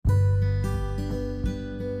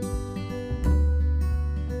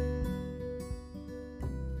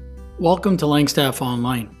Welcome to Langstaff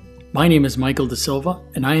Online. My name is Michael Da Silva,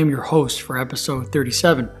 and I am your host for episode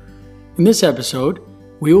 37. In this episode,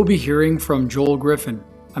 we will be hearing from Joel Griffin,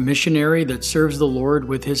 a missionary that serves the Lord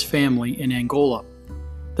with his family in Angola.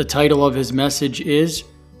 The title of his message is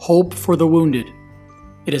Hope for the Wounded.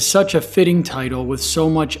 It is such a fitting title with so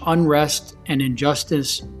much unrest and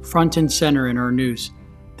injustice front and center in our news.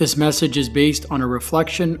 This message is based on a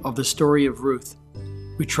reflection of the story of Ruth.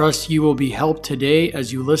 We trust you will be helped today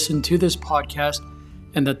as you listen to this podcast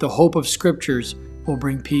and that the hope of Scriptures will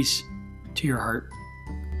bring peace to your heart.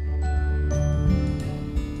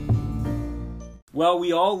 Well,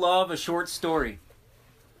 we all love a short story.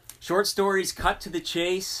 Short stories cut to the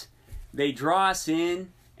chase, they draw us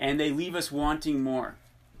in, and they leave us wanting more.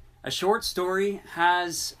 A short story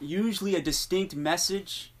has usually a distinct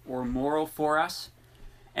message or moral for us,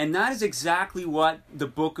 and that is exactly what the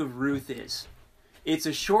book of Ruth is. It's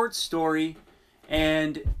a short story,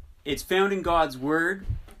 and it's found in God's Word,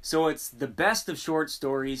 so it's the best of short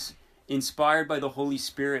stories inspired by the Holy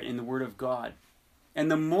Spirit in the Word of God.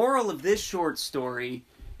 And the moral of this short story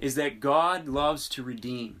is that God loves to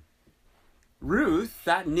redeem. Ruth,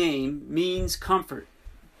 that name, means comfort.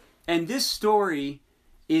 And this story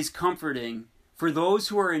is comforting for those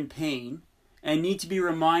who are in pain and need to be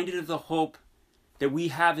reminded of the hope that we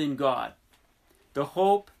have in God. The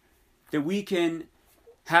hope that we can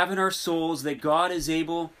have in our souls that God is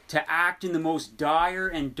able to act in the most dire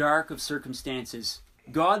and dark of circumstances.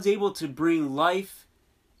 God's able to bring life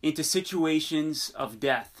into situations of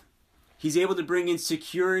death. He's able to bring in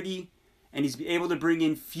security, and He's able to bring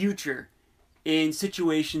in future in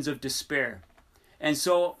situations of despair. And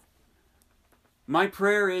so my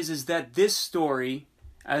prayer is that this story,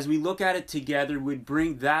 as we look at it together, would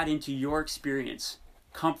bring that into your experience.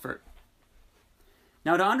 Comfort.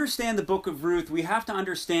 Now, to understand the book of Ruth, we have to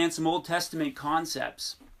understand some Old Testament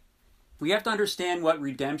concepts. We have to understand what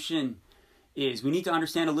redemption is. We need to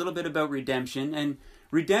understand a little bit about redemption. And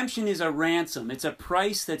redemption is a ransom. It's a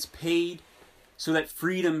price that's paid so that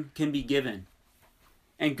freedom can be given.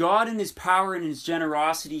 And God, in His power and His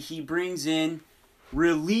generosity, He brings in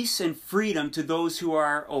release and freedom to those who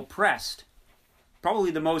are oppressed. Probably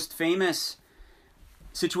the most famous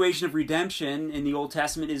situation of redemption in the Old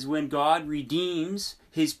Testament is when God redeems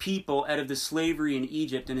His people out of the slavery in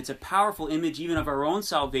Egypt. And it's a powerful image even of our own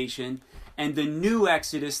salvation and the new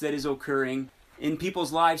exodus that is occurring in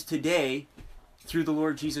people's lives today through the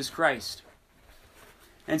Lord Jesus Christ.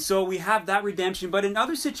 And so we have that redemption. But in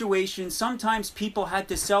other situations, sometimes people had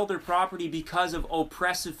to sell their property because of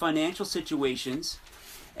oppressive financial situations.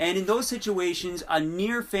 And in those situations, a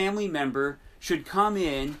near family member should come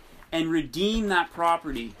in and redeem that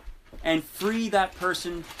property and free that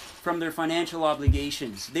person from their financial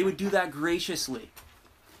obligations. They would do that graciously.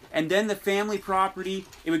 And then the family property,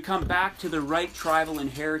 it would come back to the right tribal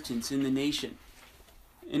inheritance in the nation.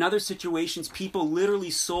 In other situations, people literally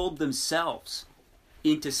sold themselves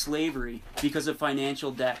into slavery because of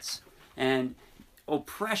financial debts. And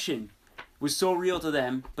oppression was so real to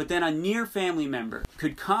them, but then a near family member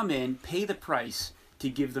could come in, pay the price to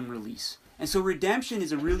give them release. And so redemption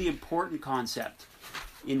is a really important concept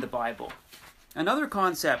in the Bible. Another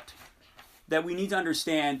concept that we need to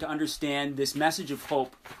understand this message of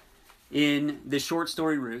hope in the short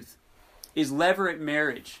story Ruth is levirate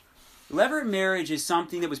marriage. Levirate marriage is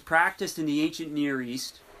something that was practiced in the ancient Near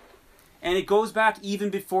East, and it goes back even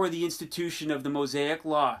before the institution of the Mosaic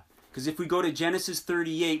Law. Because if we go to Genesis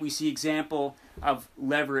 38, we see example of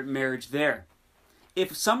levirate marriage there.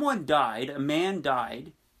 If someone died, a man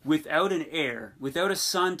died, without an heir, without a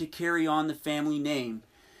son to carry on the family name,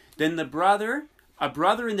 then a brother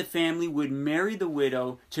in the family would marry the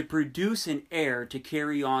widow to produce an heir to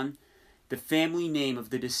carry on the family name of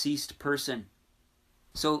the deceased person.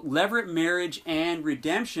 So levirate marriage and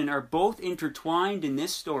redemption are both intertwined in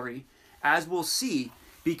this story, as we'll see,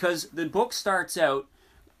 because the book starts out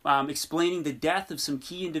explaining the death of some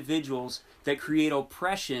key individuals that create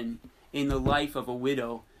oppression in the life of a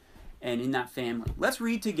widow and in that family. Let's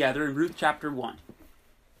read together in Ruth chapter 1.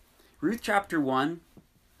 Ruth chapter 1,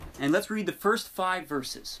 and let's read the first 5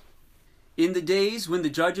 verses. In the days when the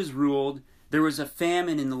judges ruled, there was a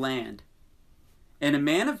famine in the land. And a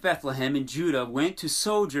man of Bethlehem in Judah went to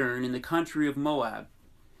sojourn in the country of Moab,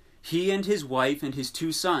 he and his wife and his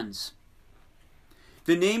 2 sons.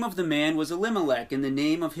 The name of the man was Elimelech, and the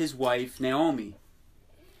name of his wife Naomi.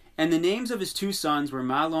 And the names of his 2 sons were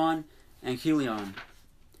Mahlon and Chilion.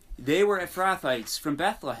 They were Ephrathites from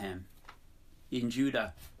Bethlehem in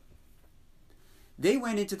Judah. They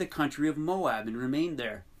went into the country of Moab and remained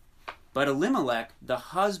there. But Elimelech, the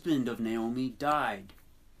husband of Naomi, died.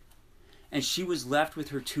 and she was left with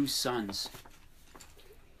her 2 sons.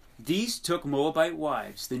 These took Moabite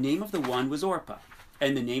wives. The name of the one was Orpah,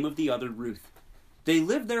 and the name of the other Ruth. They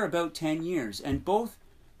lived there about 10 years, and both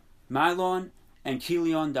Mahlon and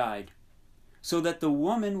Chilion died, so that the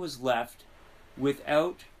woman was left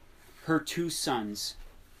without her 2 sons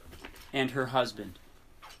and her husband.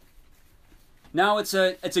 Now it's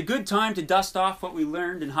a good time to dust off what we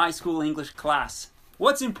learned in high school English class.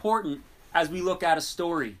 What's important as we look at a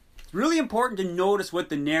story? It's really important to notice what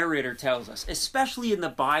the narrator tells us, especially in the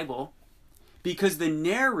Bible, because the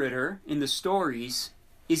narrator in the stories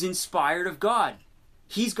is inspired of God.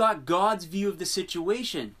 He's got God's view of the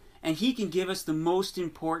situation, and he can give us the most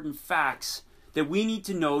important facts that we need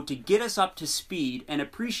to know to get us up to speed and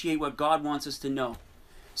appreciate what God wants us to know.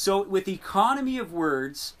 So with economy of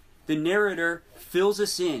words, the narrator fills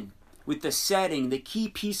us in with the setting, the key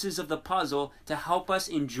pieces of the puzzle to help us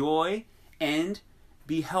enjoy and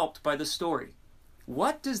be helped by the story.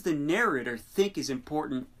 What does the narrator think is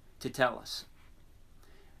important to tell us?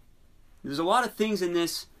 There's a lot of things in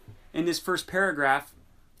this first paragraph,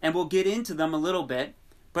 and we'll get into them a little bit,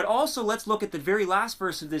 but also let's look at the very last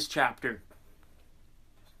verse of this chapter.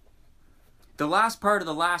 The last part of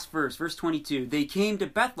the last verse, verse 22. They came to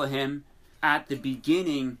Bethlehem at the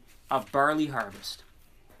beginning of barley harvest.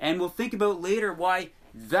 And we'll think about later why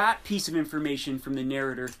that piece of information from the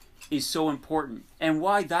narrator is so important and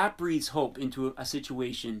why that breathes hope into a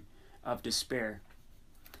situation of despair.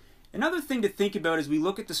 Another thing to think about as we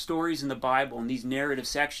look at the stories in the Bible in these narrative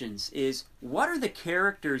sections is, what are the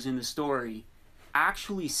characters in the story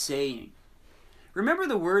actually saying? Remember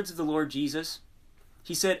the words of the Lord Jesus?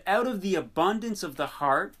 He said, out of the abundance of the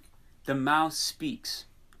heart, the mouth speaks.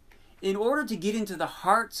 In order to get into the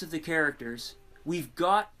hearts of the characters, we've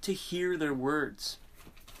got to hear their words.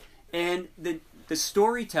 And the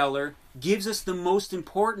storyteller gives us the most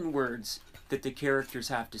important words that the characters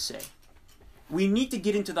have to say. We need to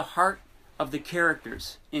get into the heart of the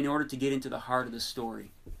characters in order to get into the heart of the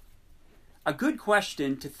story. A good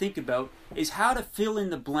question to think about is how to fill in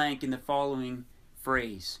the blank in the following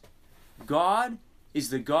phrase. God is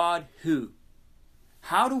the God who.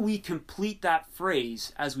 How do we complete that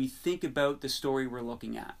phrase as we think about the story we're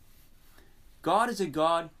looking at? God is a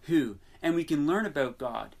God who, and we can learn about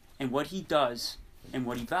God and what he does and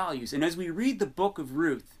what he values. And as we read the book of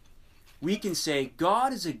Ruth, we can say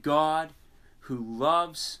God is a God who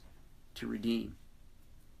loves to redeem.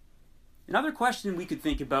 Another question we could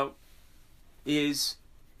think about is,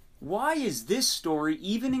 why is this story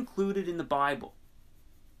even included in the Bible?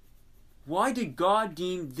 Why did God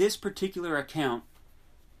deem this particular account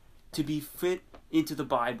to be fit into the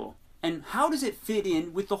Bible? And how does it fit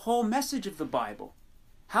in with the whole message of the Bible?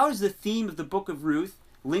 How does the theme of the book of Ruth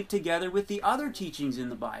link together with the other teachings in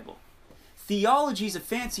the Bible? Theology is a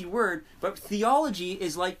fancy word, but theology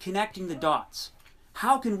is like connecting the dots.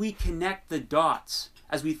 How can we connect the dots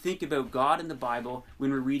as we think about God and the Bible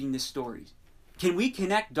when we're reading this story? Can we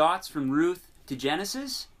connect dots from Ruth to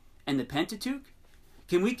Genesis and the Pentateuch?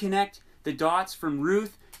 Can we connect the dots from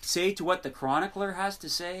Ruth, say, to what the chronicler has to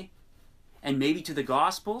say? And maybe to the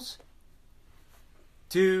Gospels?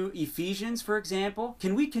 To Ephesians, for example?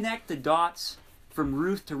 Can we connect the dots from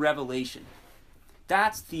Ruth to Revelation?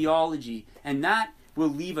 That's theology, and that will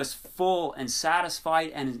leave us full and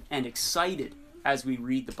satisfied and excited as we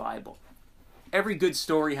read the Bible. Every good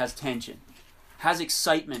story has tension, has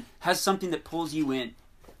excitement, has something that pulls you in.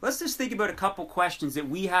 Let's just think about a couple questions that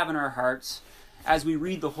we have in our hearts as we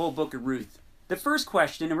read the whole book of Ruth. The first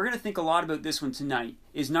question, and we're going to think a lot about this one tonight,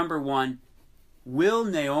 is number 1, will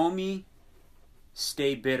Naomi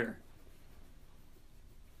stay bitter?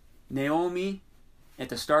 Naomi, at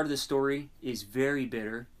the start of the story, is very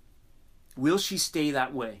bitter. Will she stay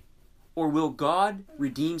that way? Or will God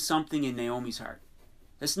redeem something in Naomi's heart?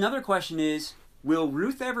 This another question is, will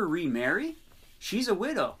Ruth ever remarry? She's a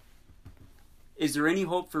widow. Is there any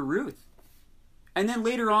hope for Ruth? And then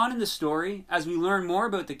later on in the story, as we learn more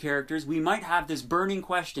about the characters, we might have this burning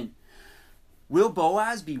question. Will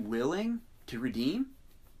Boaz be willing to redeem?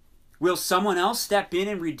 Will someone else step in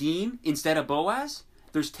and redeem instead of Boaz?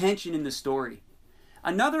 There's tension in the story.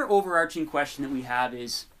 Another overarching question that we have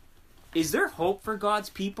is there hope for God's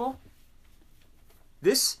people?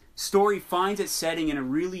 This story finds its setting in a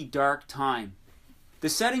really dark time. The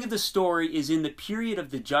setting of the story is in the period of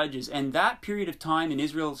the Judges, and that period of time in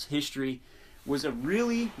Israel's history was a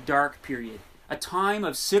really dark period. A time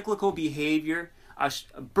of cyclical behavior, a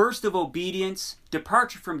burst of obedience,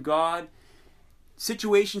 departure from God,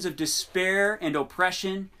 situations of despair and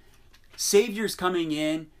oppression, saviors coming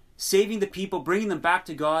in, saving the people, bringing them back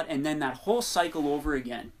to God, and then that whole cycle over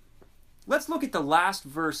again. Let's look at the last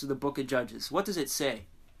verse of the book of Judges. What does it say?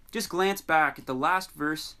 Just glance back at the last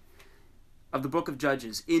verse of the book of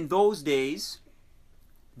Judges. In those days,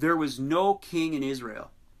 there was no king in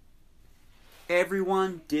Israel.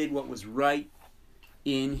 Everyone did what was right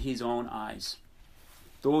in his own eyes.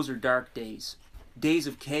 Those are dark days. Days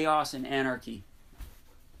of chaos and anarchy.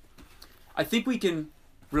 I think we can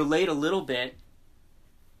relate a little bit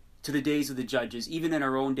to the days of the judges, even in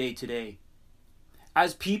our own day today.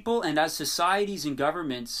 As people and as societies and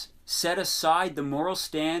governments set aside the moral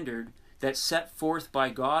standard that's set forth by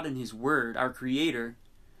God and His Word, our Creator,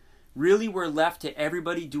 really we're left to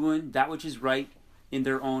everybody doing that which is right in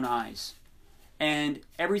their own eyes. And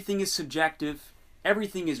everything is subjective,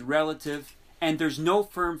 everything is relative, and there's no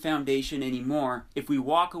firm foundation anymore if we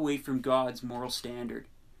walk away from God's moral standard.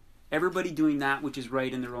 Everybody doing that which is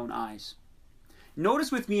right in their own eyes.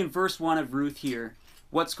 Notice with me in verse 1 of Ruth here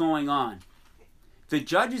what's going on. The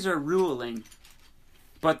judges are ruling,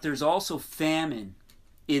 but there's also famine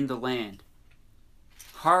in the land.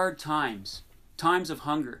 Hard times, times of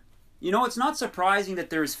hunger. You know, it's not surprising that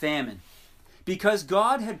there is famine, because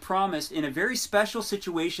God had promised in a very special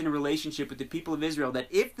situation and relationship with the people of Israel that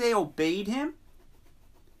if they obeyed Him,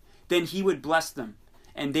 then He would bless them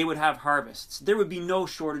and they would have harvests. There would be no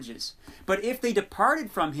shortages. But if they departed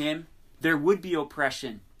from Him, there would be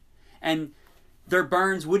oppression, and their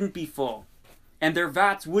barns wouldn't be full, and their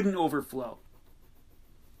vats wouldn't overflow.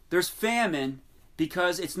 There's famine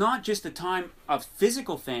because it's not just a time of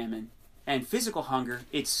physical famine and physical hunger,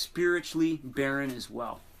 it's spiritually barren as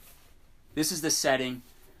well. This is the setting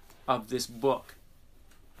of this book.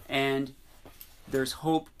 And there's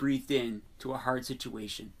hope breathed in to a hard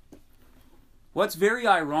situation. What's very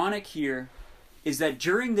ironic here is that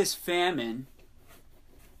during this famine,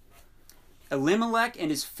 Elimelech and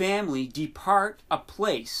his family depart a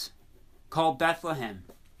place called Bethlehem.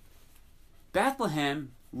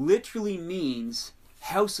 Bethlehem literally means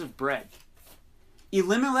house of bread.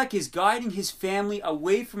 Elimelech is guiding his family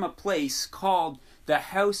away from a place called the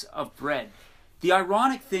house of bread. The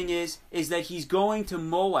ironic thing is that he's going to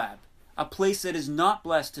Moab, a place that is not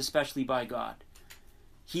blessed especially by God.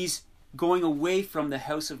 He's going away from the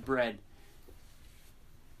house of bread.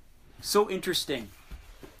 So interesting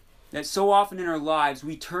that so often in our lives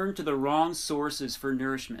we turn to the wrong sources for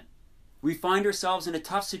nourishment. We find ourselves in a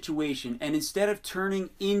tough situation, and instead of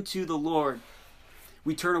turning into the Lord,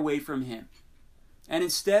 we turn away from Him. And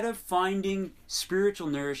instead of finding spiritual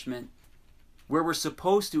nourishment where we're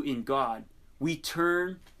supposed to in God, we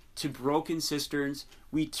turn to broken cisterns,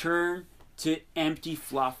 we turn to empty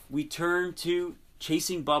fluff, we turn to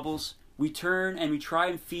chasing bubbles, we turn and we try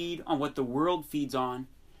and feed on what the world feeds on,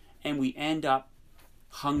 and we end up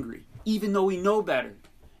hungry, even though we know better.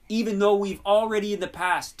 Even though we've already in the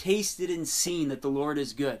past tasted and seen that the Lord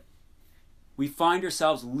is good, we find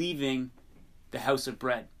ourselves leaving the house of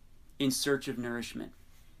bread in search of nourishment.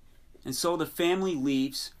 And so the family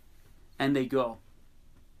leaves and they go.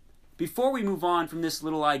 Before we move on from this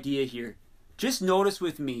little idea here, just notice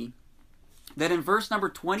with me that in verse number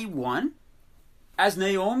 21, as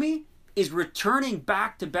Naomi is returning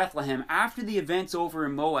back to Bethlehem after the events over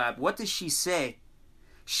in Moab, what does she say?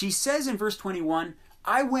 She says in verse 21,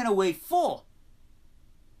 I went away full.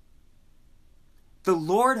 The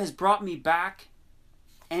Lord has brought me back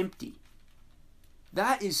empty.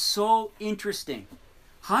 That is so interesting.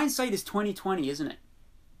 Hindsight is 20/20, isn't it?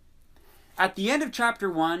 At the end of chapter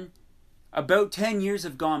 1, about 10 years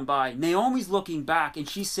have gone by. Naomi's looking back and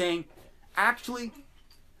she's saying, actually,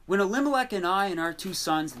 when Elimelech and I and our 2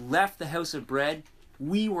 sons left the house of bread,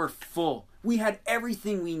 we were full. We had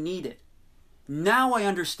everything we needed. Now I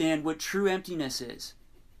understand what true emptiness is.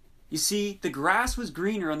 You see, the grass was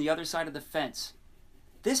greener on the other side of the fence.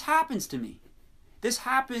 This happens to me. This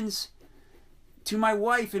happens to my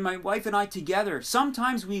wife and I together.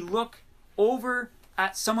 Sometimes we look over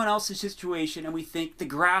at someone else's situation and we think the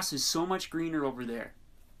grass is so much greener over there.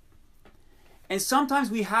 And sometimes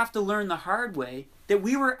we have to learn the hard way that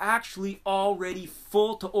we were actually already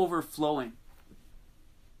full to overflowing.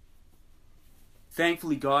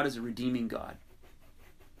 Thankfully, God is a redeeming God.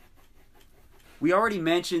 We already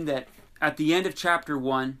mentioned that at the end of chapter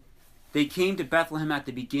 1, they came to Bethlehem at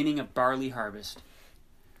the beginning of barley harvest.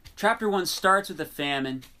 Chapter 1 starts with a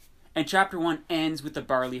famine, and chapter 1 ends with the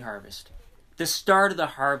barley harvest. The start of the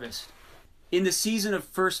harvest, in the season of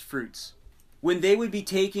first fruits, when they would be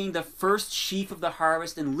taking the first sheaf of the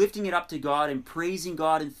harvest and lifting it up to God and praising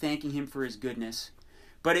God and thanking Him for His goodness.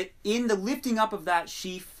 But in the lifting up of that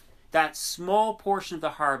sheaf, that small portion of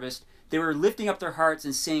the harvest, they were lifting up their hearts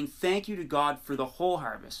and saying thank you to God for the whole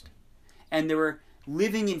harvest. And they were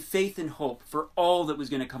living in faith and hope for all that was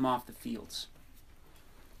going to come off the fields.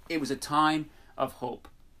 It was a time of hope.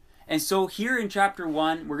 And so here in chapter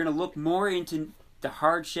 1, we're going to look more into the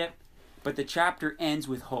hardship, but the chapter ends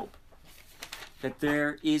with hope. That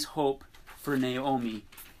there is hope for Naomi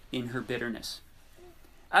in her bitterness.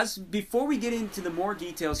 Before we get into the more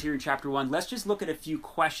details here in chapter 1, let's just look at a few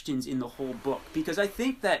questions in the whole book, because I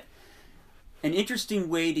think that an interesting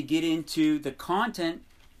way to get into the content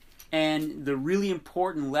and the really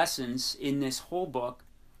important lessons in this whole book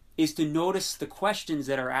is to notice the questions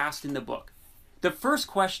that are asked in the book. The first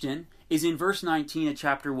question is in verse 19 of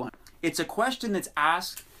chapter 1. It's a question that's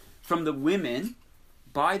asked from the women,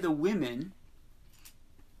 by the women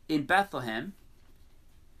in Bethlehem,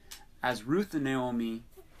 as Ruth and Naomi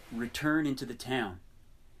return into the town.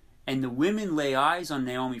 And the women lay eyes on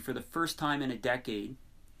Naomi for the first time in a decade,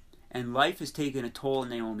 and life has taken a toll on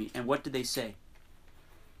Naomi. And what do they say?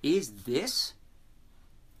 Is this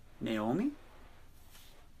Naomi?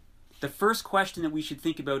 The first question that we should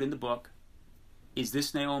think about in the book is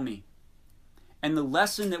this Naomi? And the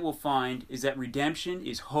lesson that we'll find is that redemption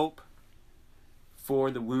is hope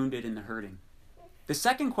for the wounded and the hurting. The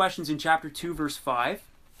second question is in chapter 2, verse 5.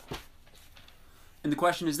 And the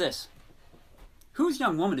question is this: whose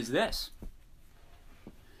young woman is this?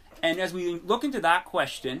 And as we look into that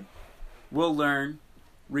question, we'll learn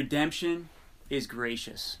redemption is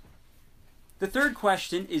gracious. The third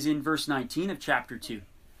question is in verse 19 of chapter 2.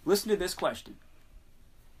 Listen to this question: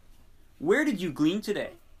 where did you glean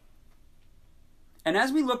today? And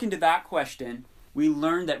as we look into that question, we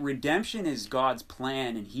learn that redemption is God's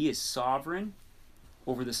plan and He is sovereign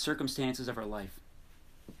over the circumstances of our life.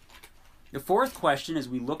 The fourth question, as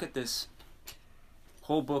we look at this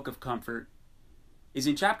whole book of comfort, is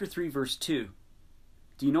in chapter 3, verse 2.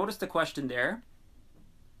 Do you notice the question there?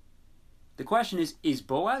 The question is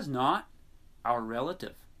Boaz not our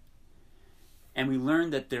relative? And we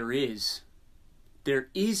learn that there is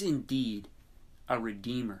indeed a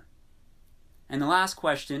Redeemer. And the last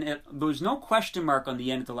question, there's no question mark on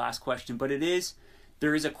the end of the last question, but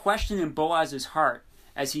there is a question in Boaz's heart.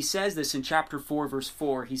 As he says this in chapter 4, verse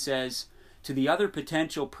 4, he says to the other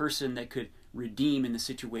potential person that could redeem in the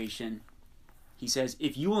situation, he says,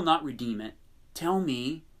 if you will not redeem it, tell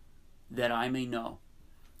me that I may know.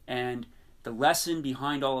 And the lesson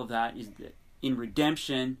behind all of that is that in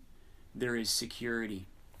redemption, there is security.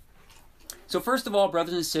 So first of all,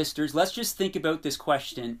 brothers and sisters, let's just think about this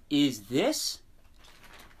question. Is this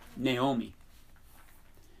Naomi?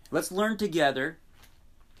 Let's learn together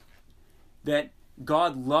that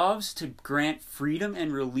God loves to grant freedom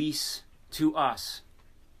and release to us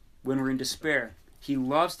when we're in despair. He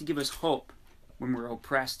loves to give us hope when we're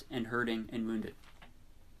oppressed and hurting and wounded.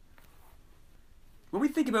 When we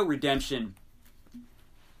think about redemption,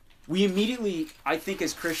 we immediately, I think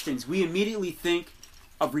as Christians, we immediately think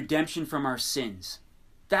of redemption from our sins.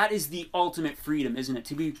 That is the ultimate freedom, isn't it?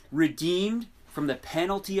 To be redeemed from the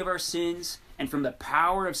penalty of our sins and from the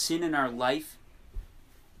power of sin in our life.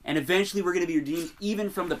 And eventually we're going to be redeemed even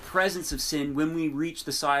from the presence of sin when we reach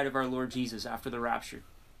the side of our Lord Jesus after the rapture.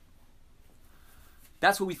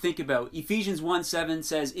 That's what we think about. Ephesians 1:7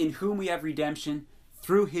 says, in whom we have redemption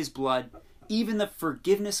through His blood, even the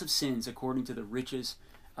forgiveness of sins according to the riches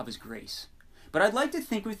of His grace. But I'd like to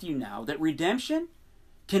think with you now that redemption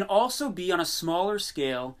can also be on a smaller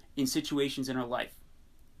scale in situations in our life.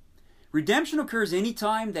 Redemption occurs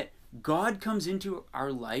anytime that God comes into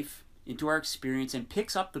our life, into our experience, and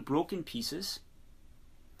picks up the broken pieces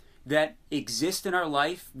that exist in our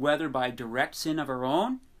life, whether by direct sin of our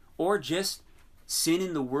own or just sin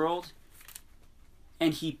in the world,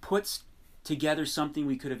 and He puts together something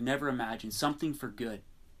we could have never imagined, something for good.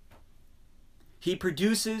 He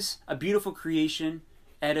produces a beautiful creation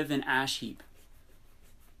out of an ash heap.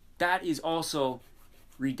 That is also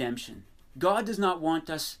redemption. God does not want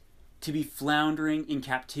us to be floundering in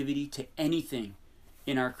captivity to anything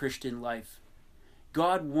in our Christian life.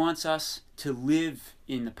 God wants us to live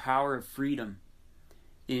in the power of freedom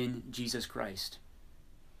in Jesus Christ.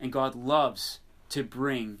 And God loves to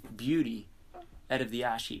bring beauty out of the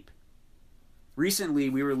ash heap. Recently,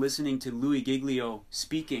 we were listening to Louis Giglio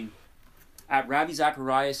speaking at Ravi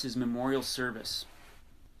Zacharias' memorial service.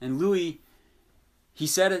 And Louis, he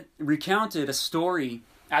recounted a story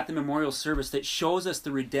at the memorial service that shows us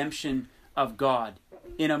the redemption of God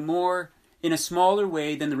in a smaller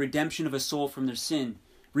way than the redemption of a soul from their sin,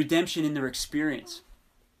 redemption in their experience.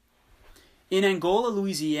 In Angola,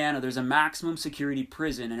 Louisiana, there's a maximum security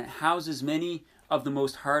prison, and it houses many of the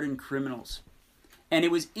most hardened criminals. And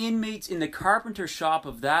it was inmates in the carpenter shop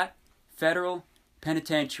of that federal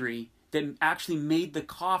penitentiary that actually made the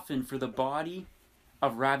coffin for the body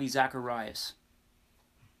of Ravi Zacharias.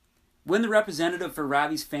 When the representative for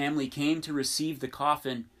Ravi's family came to receive the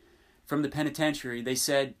coffin from the penitentiary, they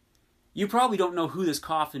said, "You probably don't know who this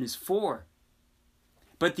coffin is for."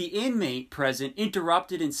 But the inmate present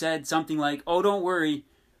interrupted and said something like, "Oh, don't worry,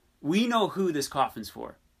 we know who this coffin's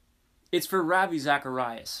for. It's for Ravi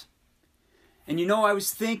Zacharias." And I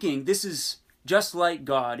was thinking, this is just like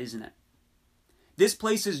God, isn't it? This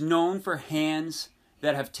place is known for hands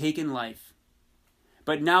that have taken life.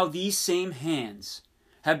 But now these same hands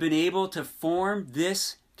have been able to form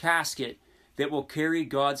this casket that will carry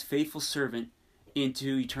God's faithful servant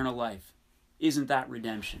into eternal life. Isn't that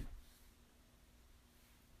redemption?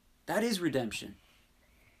 That is redemption.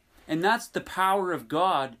 And that's the power of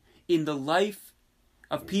God in the life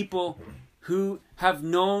of people who have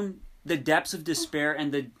known the depths of despair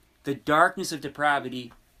and the darkness of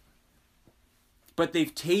depravity, but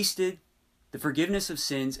they've tasted the forgiveness of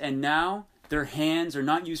sins, and now their hands are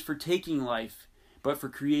not used for taking life, but for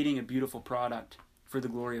creating a beautiful product for the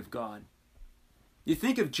glory of God. You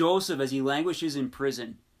think of Joseph as he languishes in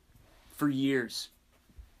prison for years.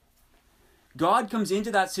 God comes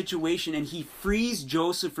into that situation and he frees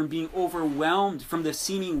Joseph from being overwhelmed from the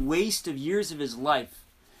seeming waste of years of his life.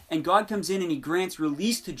 And God comes in and he grants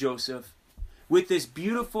release to Joseph with this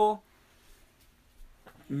beautiful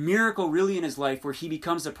miracle really in his life, where he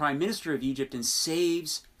becomes the prime minister of Egypt and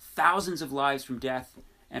saves thousands of lives from death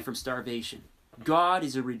and from starvation. God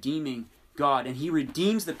is a redeeming God, and he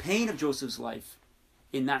redeems the pain of Joseph's life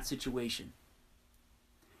in that situation.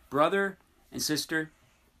 Brother and sister,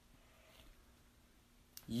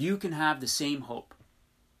 you can have the same hope.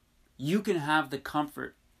 You can have the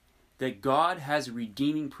comfort that God has a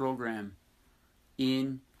redeeming program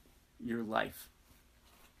in your life.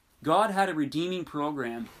 God had a redeeming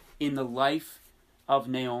program in the life of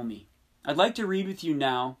Naomi. I'd like to read with you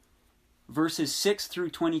now verses 6 through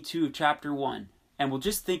 22 of chapter 1, and we'll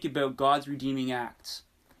just think about God's redeeming acts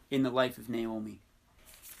in the life of Naomi.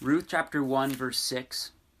 Ruth chapter 1 verse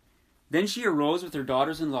 6. Then she arose with her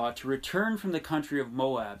daughters-in-law to return from the country of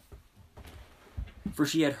Moab. For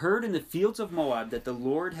she had heard in the fields of Moab that the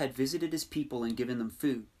Lord had visited his people and given them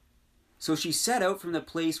food. So she set out from the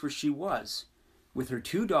place where she was, with her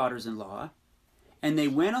 2 daughters-in-law, and they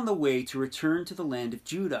went on the way to return to the land of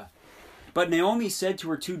Judah. But Naomi said to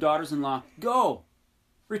her 2 daughters-in-law, "Go,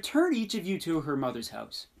 return each of you to her mother's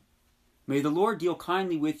house. May the Lord deal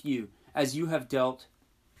kindly with you, as you have dealt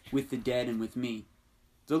with the dead and with me.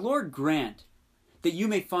 The Lord grant that you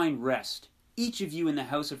may find rest, each of you in the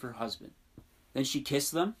house of her husband." Then she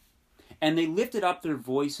kissed them, and they lifted up their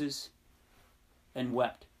voices and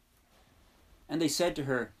wept. And they said to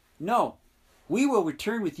her, "No, we will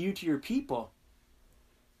return with you to your people."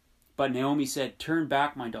 But Naomi said, "Turn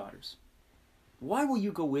back, my daughters. Why will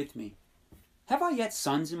you go with me? Have I yet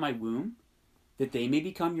sons in my womb, that they may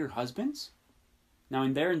become your husbands?" Now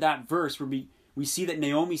in that verse, where we see that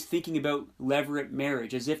Naomi's thinking about levirate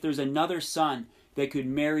marriage, as if there's another son that could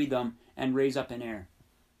marry them and raise up an heir.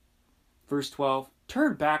 Verse 12,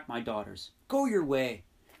 "Turn back, my daughters. Go your way,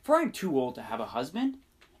 for I am too old to have a husband.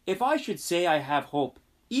 If I should say I have hope,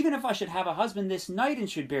 even if I should have a husband this night and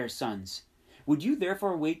should bear sons, would you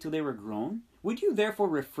therefore wait till they were grown? Would you therefore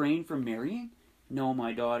refrain from marrying? No,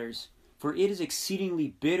 my daughters, for it is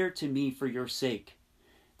exceedingly bitter to me for your sake,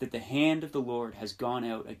 that the hand of the Lord has gone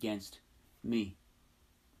out against me."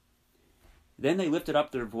 Then they lifted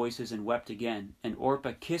up their voices and wept again, and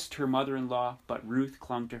Orpah kissed her mother-in-law, but Ruth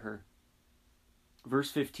clung to her.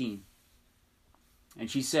 Verse 15.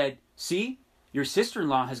 And she said, "See, your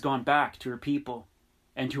sister-in-law has gone back to her people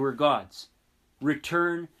and to her gods.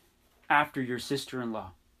 Return after your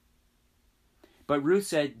sister-in-law." But Ruth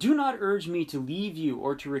said, "Do not urge me to leave you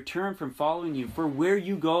or to return from following you, for where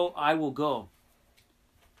you go, I will go.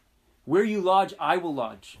 Where you lodge, I will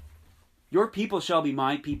lodge. Your people shall be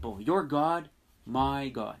my people, your God, my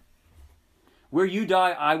God. Where you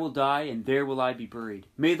die, I will die, and there will I be buried.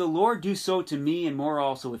 May the Lord do so to me, and more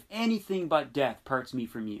also, if anything but death parts me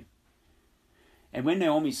from you." And when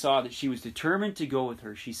Naomi saw that she was determined to go with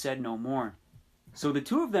her, she said no more. So the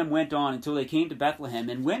 2 of them went on until they came to Bethlehem,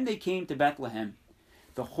 and when they came to Bethlehem,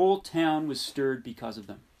 the whole town was stirred because of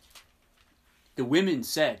them. The women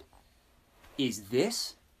said, "Is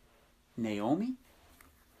this Naomi?"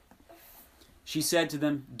 She said to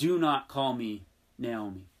them, "Do not call me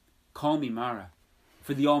Naomi. Call me Mara,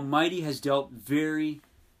 for the Almighty has dealt very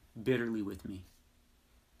bitterly with me.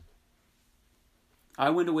 I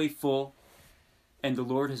went away full, and the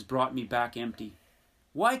Lord has brought me back empty.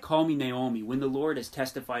 Why call me Naomi when the Lord has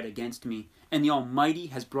testified against me, and the Almighty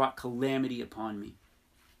has brought calamity upon me?"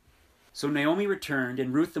 So Naomi returned,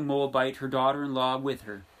 and Ruth the Moabite, her daughter-in-law, with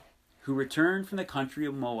her, who returned from the country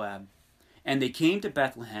of Moab. And they came to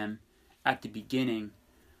Bethlehem at the beginning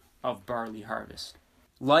of barley harvest.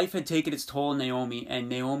 Life had taken its toll on Naomi, and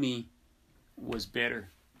Naomi was bitter.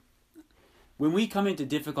 When we come into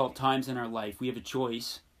difficult times in our life, we have a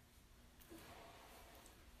choice.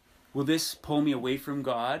 Will this pull me away from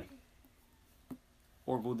God?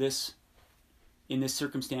 Or will this, in this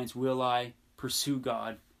circumstance, will I pursue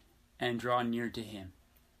God and draw near to Him?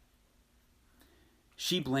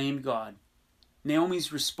 She blamed God.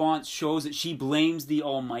 Naomi's response shows that she blames the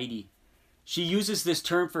Almighty. She uses this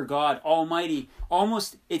term for God, Almighty.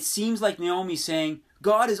 Almost, it seems like Naomi saying,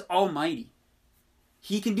 God is Almighty.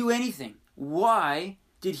 He can do anything. Why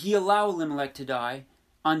did He allow Elimelech to die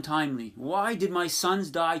untimely? Why did my sons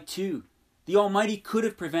die too? The Almighty could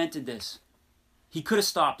have prevented this. He could have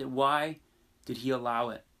stopped it. Why did He allow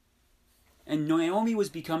it? And Naomi was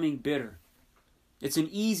becoming bitter. It's an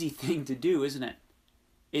easy thing to do, isn't it?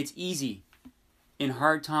 It's easy in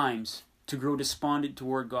hard times to grow despondent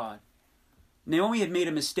toward God. Naomi had made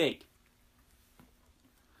a mistake.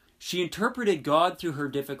 She interpreted God through her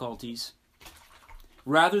difficulties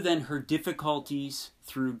rather than her difficulties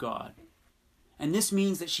through God. And this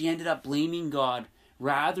means that she ended up blaming God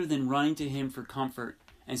rather than running to Him for comfort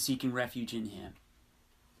and seeking refuge in Him.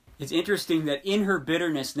 It's interesting that in her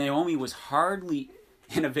bitterness, Naomi was hardly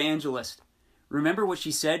an evangelist. Remember what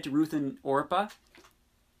she said to Ruth and Orpah?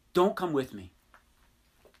 Don't come with me.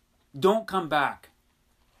 Don't come back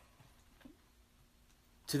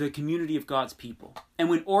to the community of God's people. And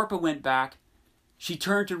when Orpah went back, she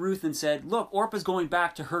turned to Ruth and said, look, Orpah's going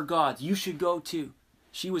back to her gods. You should go too.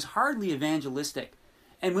 She was hardly evangelistic.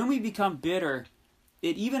 And when we become bitter,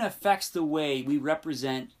 it even affects the way we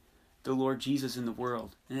represent the Lord Jesus in the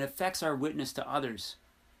world. And it affects our witness to others.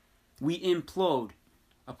 We implode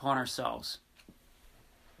upon ourselves.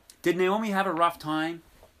 Did Naomi have a rough time?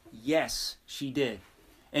 Yes, she did.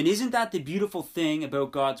 And isn't that the beautiful thing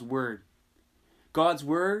about God's Word? God's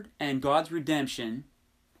Word and God's redemption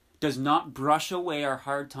does not brush away our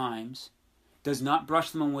hard times, does not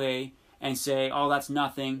brush them away and say, oh, that's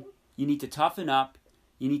nothing. You need to toughen up.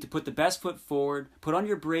 You need to put the best foot forward, put on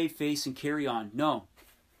your brave face and carry on. No.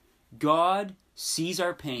 God sees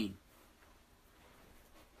our pain.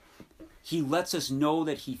 He lets us know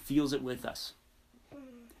that He feels it with us.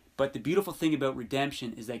 But the beautiful thing about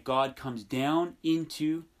redemption is that God comes down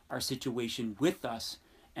into our situation with us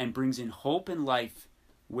and brings in hope and life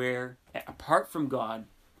where, apart from God,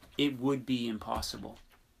 it would be impossible.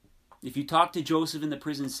 If you talk to Joseph in the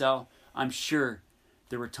prison cell, I'm sure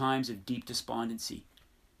there were times of deep despondency.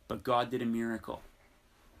 But God did a miracle.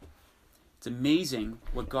 It's amazing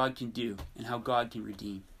what God can do and how God can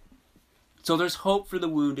redeem. So there's hope for the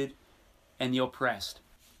wounded and the oppressed.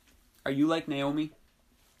 Are you like Naomi?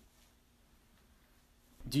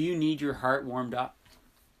 Do you need your heart warmed up?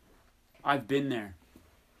 I've been there.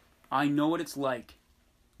 I know what it's like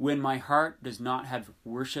when my heart does not have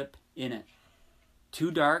worship in it.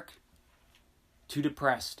 Too dark, too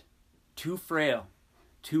depressed, too frail,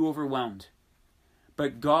 too overwhelmed.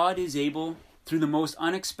 But God is able, through the most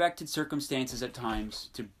unexpected circumstances at times,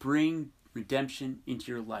 to bring redemption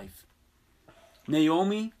into your life.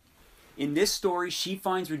 Naomi, in this story, she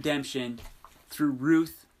finds redemption through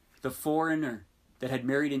Ruth, the foreigner that had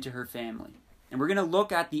married into her family. And we're going to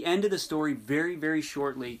look at the end of the story very, very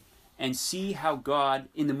shortly and see how God,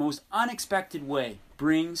 in the most unexpected way,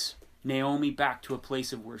 brings Naomi back to a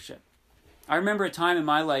place of worship. I remember a time in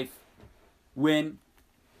my life when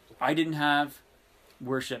I didn't have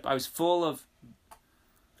worship. I was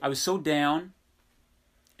so down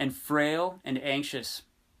and frail and anxious.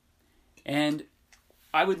 And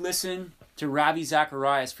I would listen to Ravi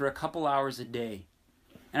Zacharias for a couple hours a day.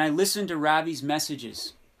 And I listened to Ravi's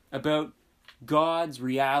messages about God's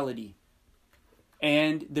reality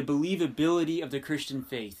and the believability of the Christian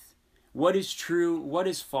faith. What is true, what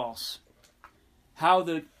is false. How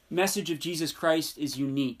the message of Jesus Christ is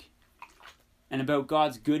unique. And about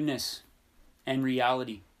God's goodness and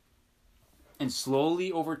reality. And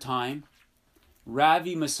slowly over time,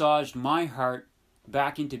 Ravi massaged my heart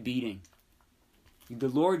back into beating. The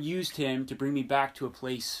Lord used him to bring me back to a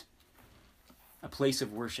place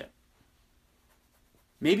of worship.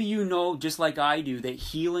 Maybe you know, just like I do, that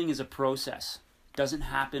healing is a process. It doesn't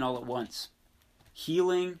happen all at once.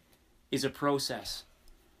 Healing is a process.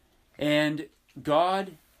 And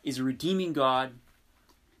God is a redeeming God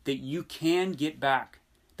that you can get back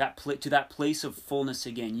to that place of fullness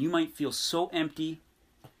again. You might feel so empty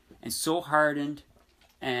and so hardened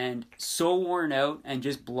and so worn out and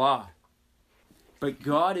just blah. But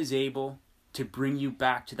God is able to bring you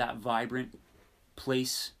back to that vibrant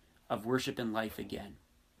place of worship and life again.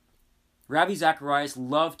 Ravi Zacharias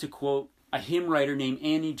loved to quote a hymn writer named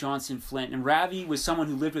Annie Johnson Flint. And Ravi was someone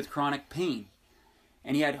who lived with chronic pain.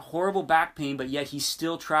 And he had horrible back pain, but yet he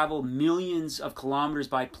still traveled millions of kilometers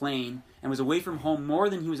by plane and was away from home more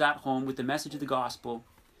than he was at home with the message of the gospel.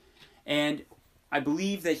 And I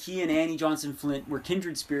believe that he and Annie Johnson Flint were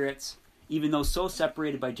kindred spirits, even though so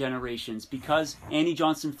separated by generations, because Annie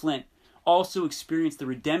Johnson Flint also experienced the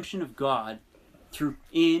redemption of God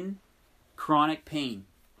in chronic pain.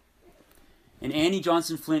 And Annie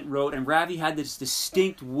Johnson Flint wrote, and Ravi had this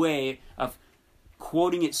distinct way of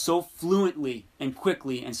quoting it so fluently and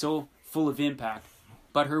quickly and so full of impact.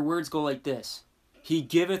 But her words go like this: He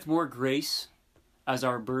giveth more grace as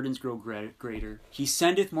our burdens grow greater. He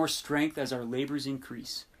sendeth more strength as our labors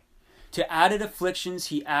increase. To added afflictions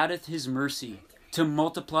he addeth his mercy. To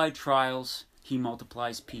multiplied trials he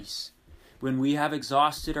multiplies peace. When we have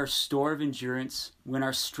exhausted our store of endurance, when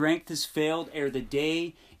our strength has failed ere the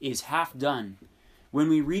day is half done, when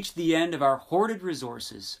we reach the end of our hoarded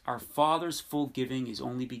resources, our Father's full giving is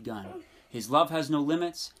only begun. His love has no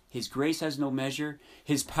limits, his grace has no measure,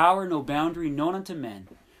 his power no boundary known unto men.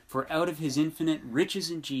 For out of his infinite riches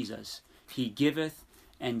in Jesus, he giveth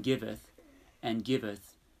and giveth and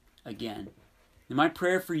giveth again. And my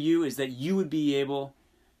prayer for you is that you would be able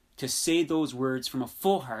to say those words from a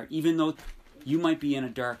full heart, even though you might be in a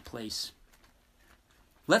dark place.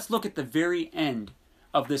 Let's look at the very end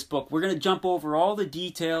of this book. We're going to jump over all the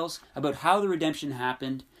details about how the redemption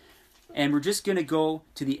happened, and we're just going to go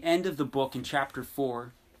to the end of the book in chapter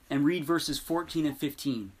 4 and read verses 14 and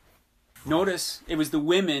 15. Notice it was the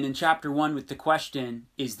women in chapter 1 with the question,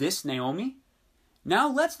 is this Naomi? Now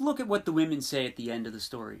let's look at what the women say at the end of the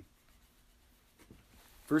story.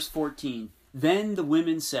 Verse 14, Then the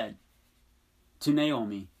women said to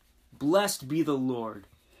Naomi, Blessed be the Lord,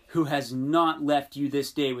 who has not left you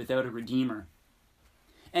this day without a redeemer.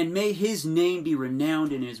 And may his name be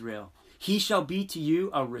renowned in Israel. He shall be to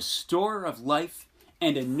you a restorer of life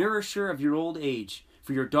and a nourisher of your old age.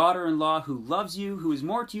 For your daughter-in-law, who loves you, who is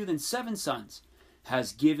more to you than 7 sons,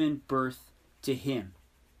 has given birth to him.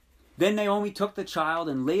 Then Naomi took the child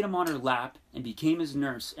and laid him on her lap and became his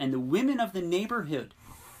nurse. And the women of the neighborhood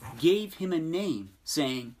gave him a name,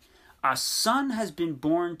 saying, A son has been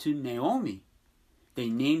born to Naomi. They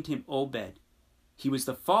named him Obed. He was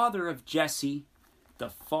the father of Jesse, the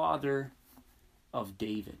father of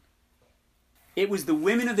David. It was the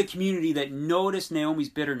women of the community that noticed Naomi's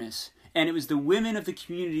bitterness. And it was the women of the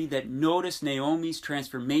community that noticed Naomi's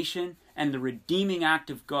transformation and the redeeming act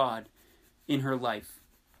of God in her life.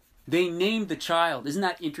 They named the child. Isn't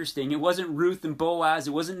that interesting? It wasn't Ruth and Boaz.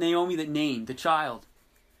 It wasn't Naomi that named the child.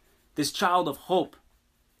 This child of hope.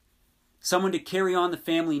 Someone to carry on the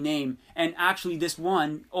family name. And actually this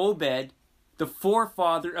one, Obed, the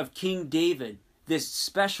forefather of King David, this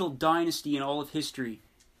special dynasty in all of history.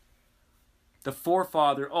 The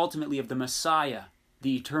forefather ultimately of the Messiah,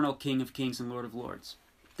 the eternal King of Kings and Lord of Lords.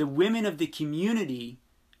 The women of the community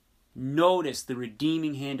notice the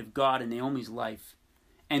redeeming hand of God in Naomi's life,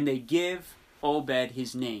 and they give Obed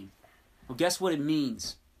his name. Well, guess what it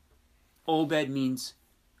means? Obed means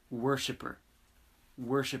worshiper.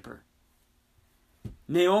 Worshiper.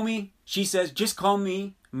 Naomi, she says, just call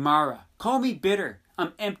me Mara. Call me bitter.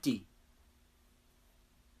 I'm empty.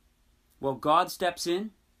 Well, God steps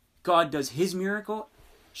in. God does his miracle.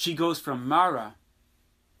 She goes from Mara,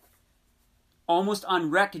 almost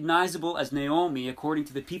unrecognizable as Naomi according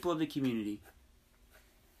to the people of the community.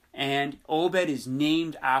 And Obed is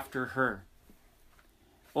named after her.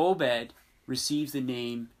 Obed receives the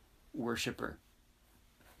name worshiper.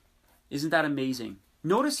 Isn't that amazing?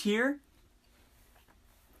 Notice here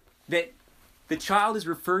that the child is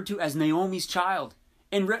referred to as Naomi's child.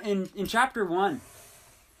 In chapter 1,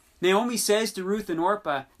 Naomi says to Ruth and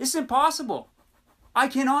Orpah, this is impossible. I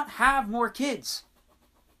cannot have more kids.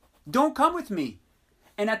 Don't come with me.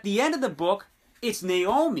 And at the end of the book, it's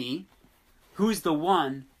Naomi who is the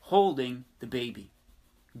one holding the baby.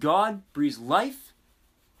 God breathes life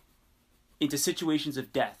into situations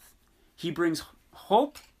of death. He brings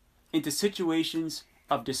hope into situations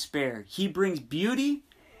of despair. He brings beauty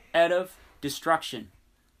out of destruction.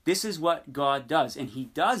 This is what God does. And he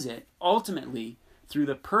does it ultimately through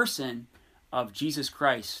the person of Jesus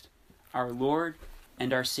Christ, our Lord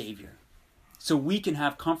and our Savior. So we can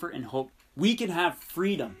have comfort and hope. We can have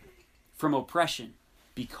freedom from oppression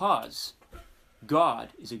because God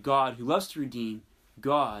is a God who loves to redeem.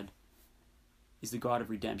 God is the God of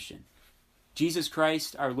redemption. Jesus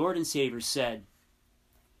Christ, our Lord and Savior, said,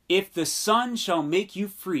 If the Son shall make you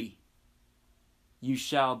free, you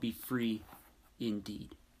shall be free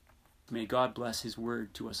indeed. May God bless his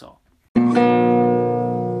word to us all.